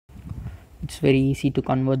It's very easy to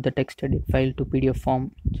convert the text edit file to PDF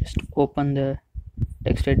form. Just open the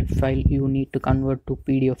text edit file you need to convert to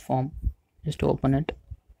PDF form. Just open it.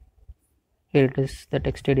 Here it is, the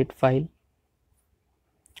text edit file.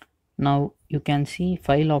 Now you can see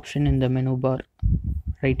file option in the menu bar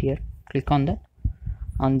right here. Click on that,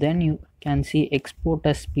 and then you can see export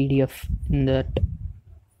as PDF in that.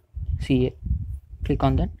 See it. Click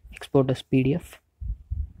on that, export as PDF.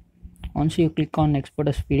 Once you click on export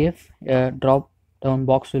as PDF, a drop down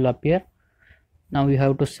box will appear. Now you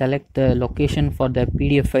have to select the location for the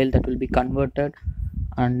PDF file that will be converted,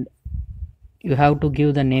 and you have to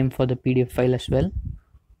give the name for the PDF file as well.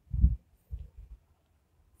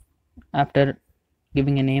 After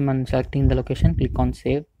giving a name and selecting the location, click on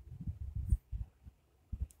save.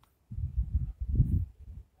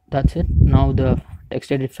 That's it. Now the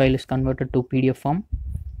text edit file is converted to PDF form.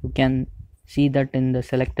 You can see that in the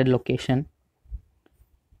selected location,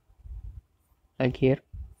 like here.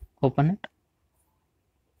 Open it.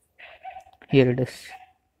 Here it is.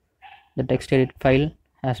 The text edit file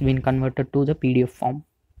has been converted to the PDF form.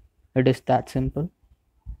 It is that simple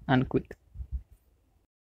and quick.